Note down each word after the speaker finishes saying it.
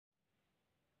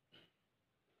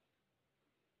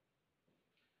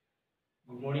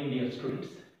Good morning, dear students.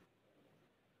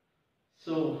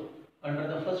 So, under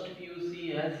the first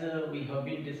PUC, as we have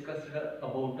been discussed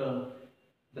about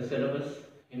the syllabus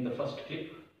in the first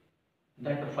clip,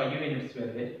 that 5 units were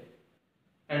there,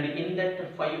 and in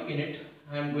that 5 unit,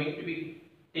 I am going to be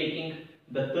taking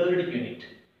the third unit.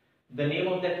 The name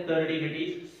of that third unit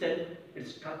is Cell,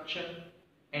 its structure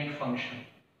and function.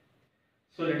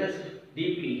 So let us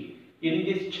deeply in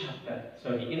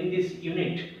this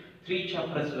unit, 3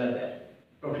 chapters were there.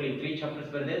 Totally 3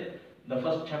 chapters were there. The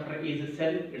first chapter is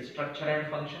cell, its structure and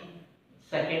function.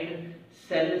 Second,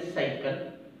 cell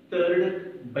cycle.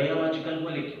 Third, biological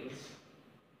molecules.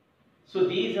 So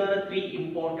these are 3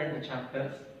 important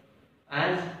chapters,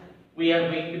 as we are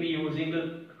going to be using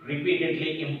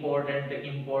repeatedly important,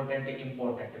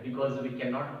 because we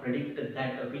cannot predict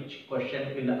that which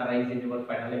question will arise in your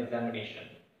final examination.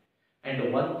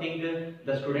 And one thing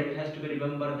the student has to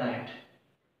remember, that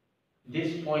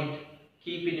this point,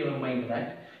 keep in your mind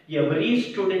that every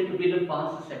student will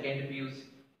pass second PUC,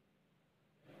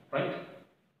 right?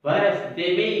 Whereas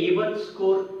they may even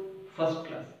score first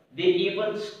class, they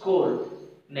even score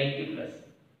 90 plus,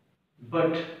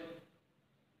 but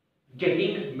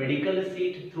getting medical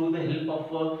seat through the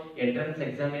help of entrance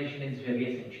examination is very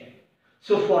essential.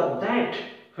 So for that,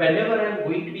 whenever I am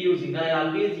going to be using, I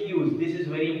always use, this is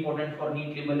very important for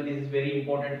NEET level, this is very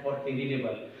important for theory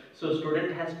level. So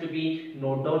student has to be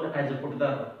note down as put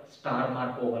the star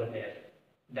mark over there.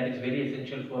 That is very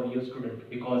essential for you student,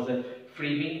 because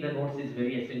framing the notes is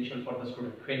very essential for the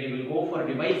student. When you will go for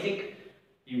revising,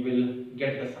 you will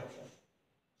get the success.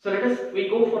 So we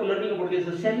go for learning about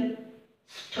this cell,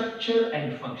 structure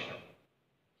and function.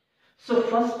 So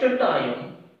first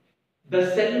time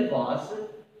the cell was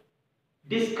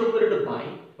discovered by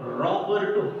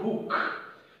Robert Hooke.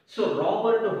 So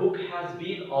Robert Hooke has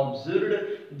been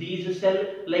observed these cells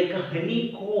like a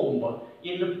honeycomb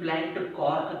in plant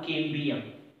cork cambium.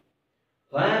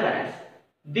 Whereas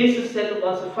this cell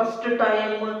was first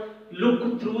time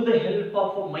looked through the help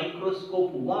of a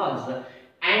microscope was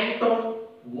Anton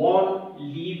von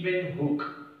Leeuwenhoek.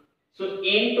 So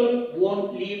Anton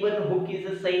von Leeuwenhoek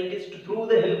is a scientist. Through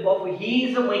the help of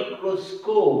his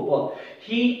microscope,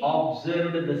 he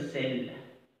observed the cell.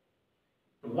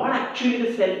 What actually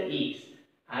the cell is?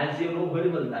 As you know very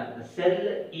well that the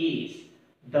cell is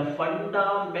the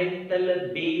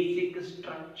fundamental, basic,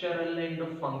 structural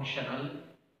and functional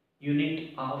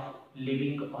unit of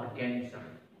living organism.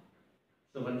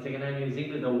 So once again I am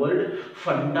using the word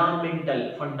fundamental.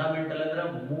 Fundamental ಅಂದ್ರೆ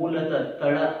ಮೂಲದ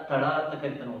ತಳ ಅಂತ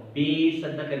ಕರೀತಾರೆ ನಾವು, base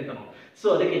ಅಂತ ಕರೀತಾರೆ ನಾವು. So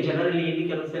ಅದಕ್ಕೆ ಜನರಲಿ ಏನು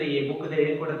ಕೆಲವೊಂದ್ಸರಿ ಬುಕ್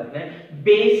ಏನು ಕೊಡ್ತಾರೆ,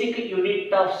 basic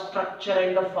unit of structure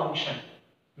and function.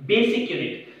 Basic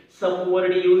unit. Some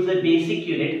word use a basic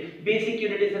unit. Basic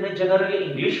unit is in a general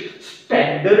English.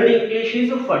 Standard English is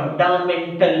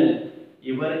fundamental.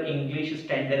 Your English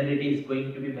standardity is going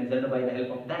to be measured by the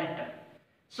help of that.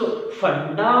 So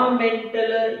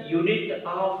fundamental unit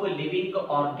of living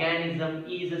organism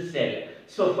is a cell.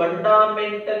 So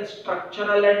fundamental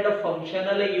structural and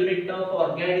functional unit of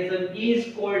organism is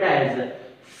called as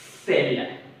cell.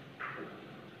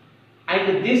 And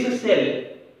this cell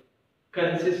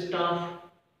consists of,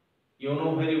 you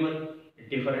know very well,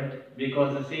 different,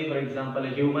 because say for example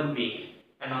a human being,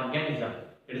 an organism,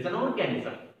 it is an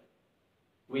organism.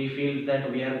 We feel that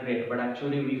we are great, but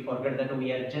actually we forget that we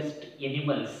are just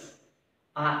animals.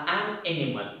 I am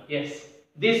animal. Yes,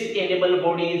 this animal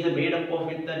body is made up of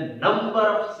with a number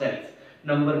of cells.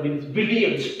 Number means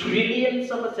billions, trillions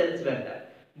of cells were there.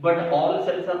 But all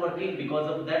cells are working, because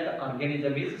of that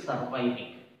organism is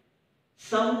surviving.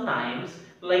 Sometimes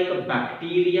like a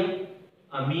bacteria,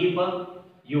 amoeba,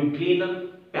 euglena,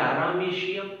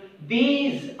 paramecium,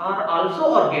 these are also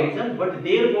organisms, but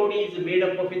their body is made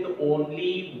up of with only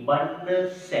one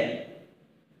cell.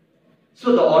 So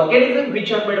the organism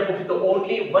which are made up of with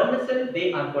only one cell, they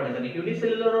are called as a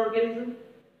unicellular organism.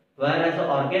 Whereas the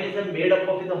organism made up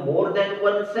of with more than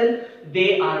one cell, they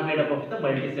are made up of with a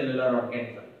multicellular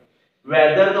organism.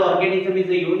 Whether the organism is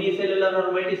a unicellular or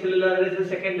multicellular is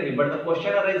secondary, but the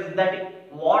question arises that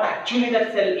what actually that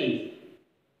cell is.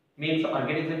 Means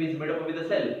organism is made up with a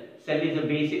cell. Cell is a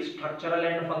basic structural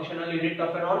and functional unit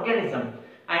of an organism,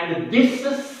 and this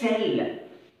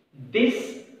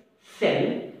cell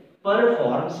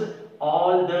performs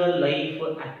all the life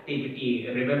activity.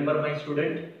 Remember my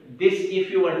student, this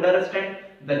if you understand,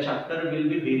 the chapter will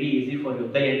be very easy for you.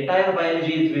 The entire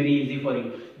biology is very easy for you.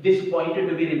 This point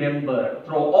to be remembered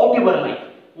throughout your life.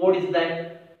 What is that?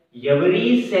 Every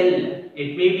cell, it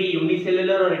may be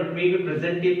unicellular or it may be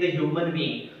present in the human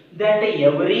being, that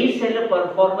every cell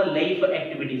perform life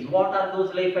activities. What are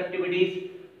those life activities?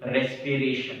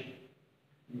 Respiration.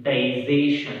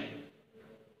 digestion,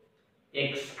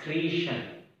 excretion,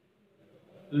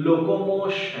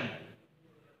 locomotion,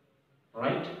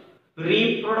 right?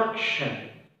 Reproduction.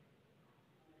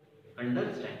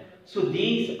 Understand? So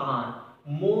these are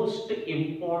most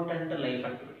important life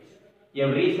activities.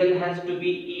 Every cell has to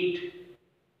be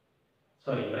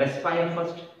respire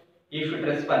first. If it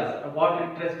respires, what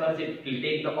it respires, it will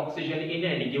take the oxygen in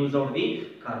and it gives out the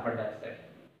carbon dioxide.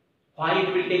 Why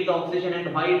it will take the oxygen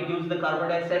and why it gives the carbon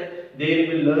dioxide? There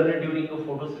we will learn during a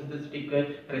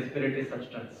photosynthetic respiratory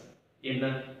substance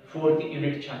in fourth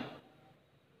unit chapter.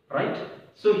 Right?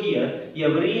 So here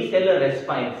every cell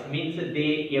respires, means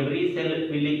every cell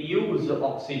will use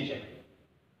oxygen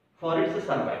for its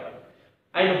survival.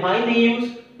 And why they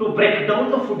use? To break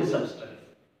down the food substance.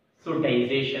 So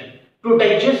digestion. To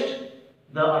digest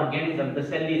the organism, the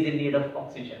cell is in need of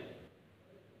oxygen.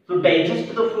 To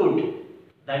digest the food.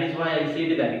 That is why I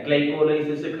said that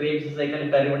glycolysis, Krebs cycle,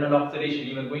 terminal oxidation.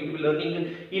 You are going to be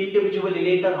learning individually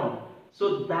later on.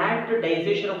 So that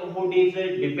digestion of food is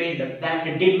demand.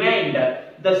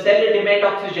 The cell demand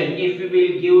oxygen. If you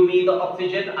will give me the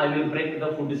oxygen, I will break the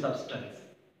food substance.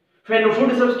 When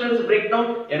food substance break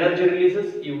down, energy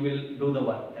releases, you will do the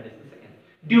work. That is the second.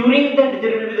 During that,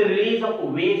 there will be the release of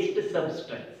waste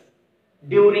substance.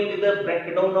 During the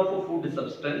breakdown of a food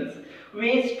substance,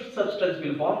 waste substance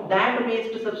will form. That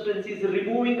waste substance is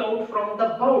removing out from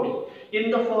the body in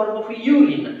the form of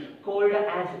urine, called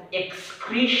as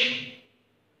excretion.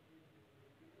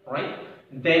 Right?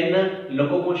 Then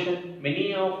locomotion.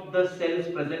 Many of the cells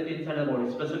present inside the body,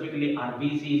 specifically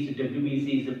RBCs,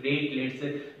 WBCs,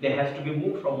 platelets, they has to be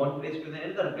moved from one place to the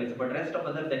another place. But rest of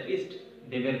others, at least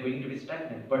they were going to be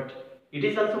stagnant. But it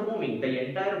is also moving. The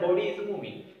entire body is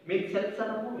moving. Means cells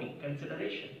are moving.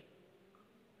 Consideration.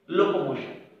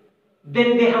 Locomotion.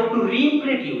 Then they have to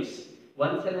reproduce.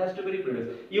 One cell has to be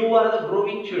reproduced. You are the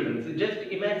growing children. So just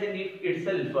imagine if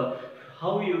itself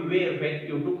how you were when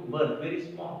you took birth, very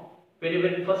small. When you were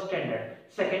in first standard,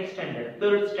 second standard,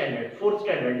 third standard, fourth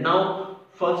standard. Now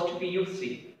first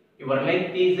PUC. Your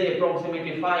length is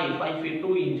approximately 5 feet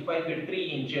 2 inch, 5 feet 3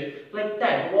 inch. Like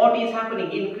that. What is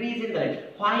happening? Increase in the length.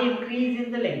 Why increase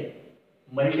in the length?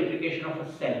 Multiplication of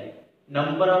a cell.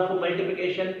 Number of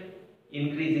multiplication,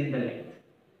 increase in the length.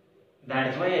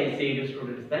 That's why I say to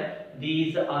students that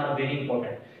these are very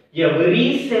important.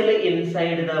 Every cell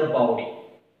inside the body,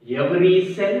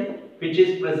 every cell which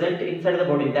is present inside the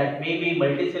body, that may be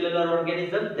multicellular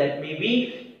organism, that may be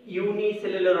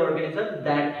unicellular organism,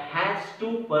 that has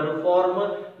to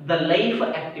perform the life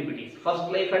activities. First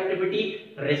life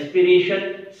activity,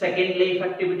 respiration. Second life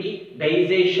activity,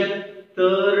 digestion.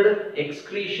 Third,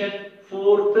 excretion.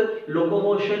 Fourth,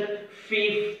 locomotion.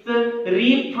 Fifth,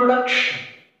 reproduction.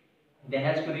 They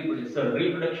has to reproduce. So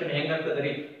reproduction ಹೆಂಗಾಗ್ತದೆ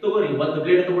ರೀ? ತಗೋರಿ ಒಂದು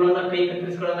blade ತಗೊಳ್ಳೋಣ, ಕೈ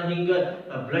ಕತ್ತರಿಸ್ಕೊಳ್ಳೋಣ, ಹಿಂಗ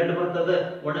blood ಬರ್ತದ,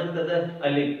 ಒಣಗ್ತದ,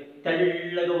 ಅಲ್ಲಿ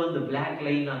ತೆಳ್ಳಗ ಒಂದು block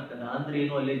line ಆಗ್ತದ. ಅಂದ್ರೆ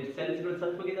ಏನು? ಅಲ್ಲಿ ಸೆಲ್ಸ್ ಗಳು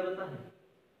ಸತ್ತೋಗಿದಾವೆ ತಾನೆ,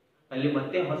 ಅಲ್ಲಿ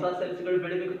ಮತ್ತೆ ಹೊಸ ಸೆಲ್ಸ್ ಗಳು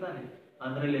ಬೆಳಿಬೇಕು ತಾನೆ,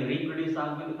 ಅಂದ್ರೆ ಅಲ್ಲಿ ರೀಪ್ರೊಡ್ಯೂಸ್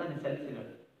ಆಗ್ಬೇಕು ತಾನೆ ಸೆಲ್ಸ್ ಗಳು.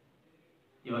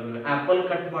 ಇವಾಗ ನೀವು ಆಪಲ್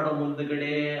ಕಟ್ ಮಾಡೋ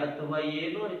ಮುಂದ್ಗಡೆ ಅಥವಾ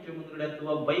ಏನೋ ಹೆಚ್ಚು ಮುಂದ್ಗಡೆ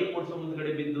ಅಥವಾ ಬೈಕ್ ಓಡಿಸೋ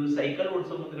ಮುಂದ್ಗಡೆ ಬಿದ್ದು, ಸೈಕಲ್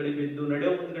ಓಡಿಸೋ ಮುಂದ್ಗಡೆ ಬಿದ್ದು,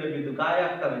 ನಡೆಯೋ ಮುಂದ್ಗಡೆ ಬಿದ್ದು ಗಾಯ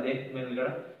ಆಗ್ತವೆ ದೇಹ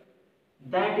ಮೇಲ್ಗಡೆ.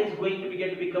 That is going to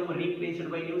become replaced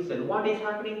by new cell. What is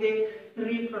happening there?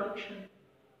 Reproduction.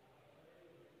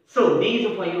 So these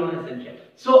five are essential.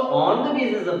 So on the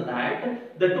basis of that,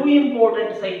 the two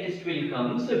important scientists will come.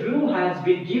 So who has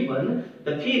been given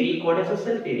the theory called as a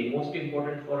cell theory, most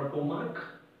important for a 2 mark.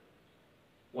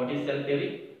 What is cell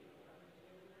theory?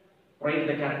 Write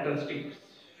the characteristics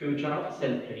future of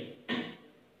cell theory.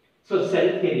 So cell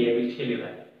theory, I will tell you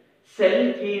that. Cell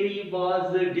theory was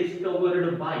discovered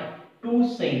by two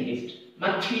scientists,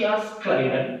 Matthias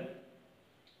Kleiden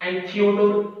and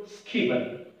Theodor Schieben.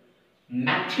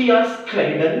 Matthias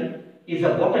Kleiden is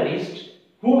a botanist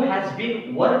who has been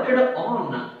worked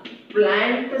on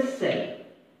plant cell.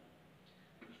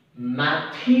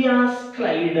 Matthias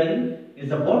Kleiden is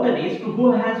a botanist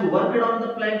who has worked on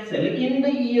the plant cell in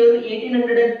the year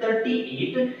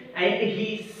 1838, and he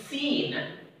seen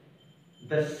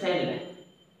the cell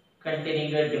containing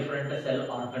different cell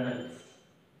organelles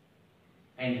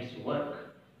and its work.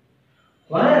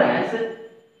 Whereas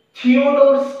Theodor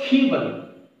Schieben,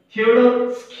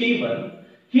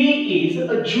 he is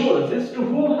a zoologist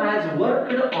who has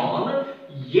worked on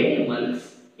animals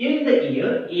in the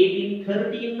year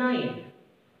 1839,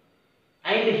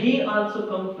 and he also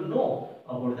come to know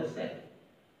about the cell.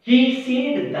 He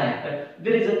said that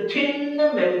there is a thin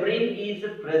membrane is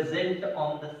present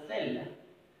on the cell,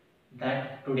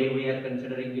 that today we are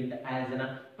considering it as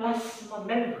a plasma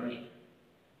membrane.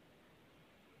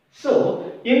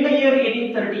 So, in the year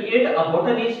 1838, a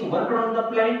botanist worked on the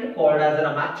plant called as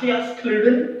an Matthias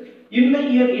Kilden. In the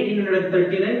year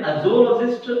 1839, a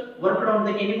zoologist worked on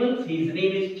the animals. His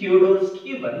name is Theodore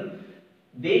Stephen.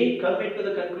 They come into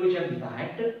the conclusion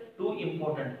that two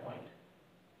important points.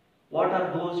 What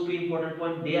are those two important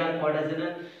points? They are called as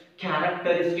a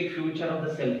characteristic feature of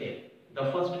the cell theory. The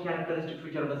first characteristic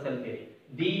feature of the cell theory.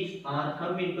 These are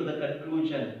come into the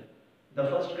conclusion. The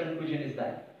first conclusion is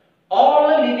that all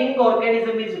living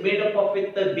organism is made up of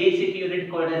with the basic unit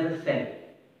called as a cell.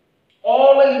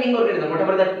 All living organism,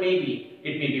 whatever that may be.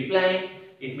 It may be plant,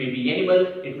 it may be animal,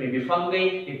 it may be fungi,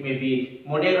 it may be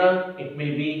monera, it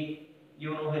may be,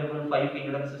 you know, here five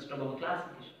kingdom system of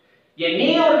classification.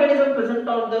 Any organism present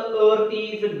on the earth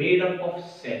is made up of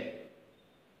cell.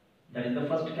 That is the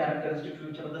first characteristic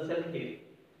feature of the cell theory.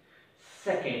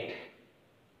 Second,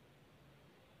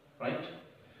 right?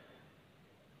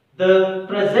 The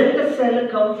present cell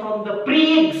come from the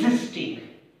pre-existing.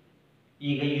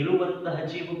 ಈಗ ಇರುವಂತಹ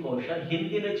ಜೀವಕೋಶ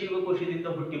ಹಿಂದಿನ ಜೀವಕೋಶದಿಂದ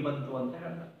ಹುಟ್ಟಿ ಬಂತು ಅಂತ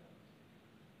ಹೇಳ್ತಾರೆ.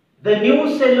 The new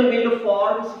cell will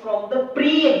forms from the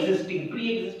pre-existing.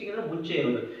 Pre-existing ಅಂದ್ರೆ ಮುಂಚೆ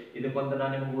ಇರೋದು. ಇದಕ್ಕೊಂದು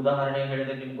ನಾನು ನಿಮಗೆ ಉದಾಹರಣೆ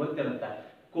ಹೇಳಿದ್ರೆ ನಿಮ್ಗೆ ಗೊತ್ತಿರುತ್ತೆ.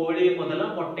 ಕೋಳಿ ಮೊದಲ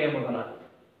ಮೊಟ್ಟೆ ಮೊದಲ.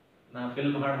 ನಾ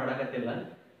ಫಿಲ್ಮ್ ಹಾಡಕತ್ತಿಲ್ಲ,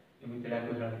 ನಿಮಗೆ ತಿಳಿಯಾಕ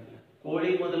ಹೇಳಕ್ಕಿಲ್ಲ.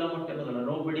 ಕೋಳಿ ಮೊದಲ ಮೊಟ್ಟೆ ಮೊದಲ.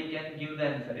 Nobody can give the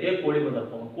answer. ಕೋಳಿ ಮೊದಲ.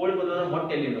 ಕೋಳಿ ಮೊದಲ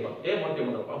ಮೊಟ್ಟೆ ಎಲ್ಲಿ ಇರುವ? ಮೊಟ್ಟೆ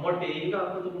ಮೊದಲ. ಮೊಟ್ಟೆ ಈಗ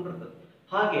ಹಾಕೋದುಕೊಂಡಿರ್ತದೆ.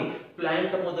 ಹಾಗೆ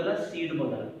ಪ್ಲಾಂಟ್ ಮೊದಲ ಸೀಡ್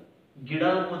ಮೊದಲ. ಗಿಡ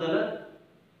ಮೊದಲ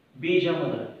ಬೀಜ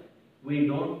ಮೊದಲ. We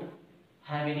don't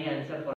have any answer for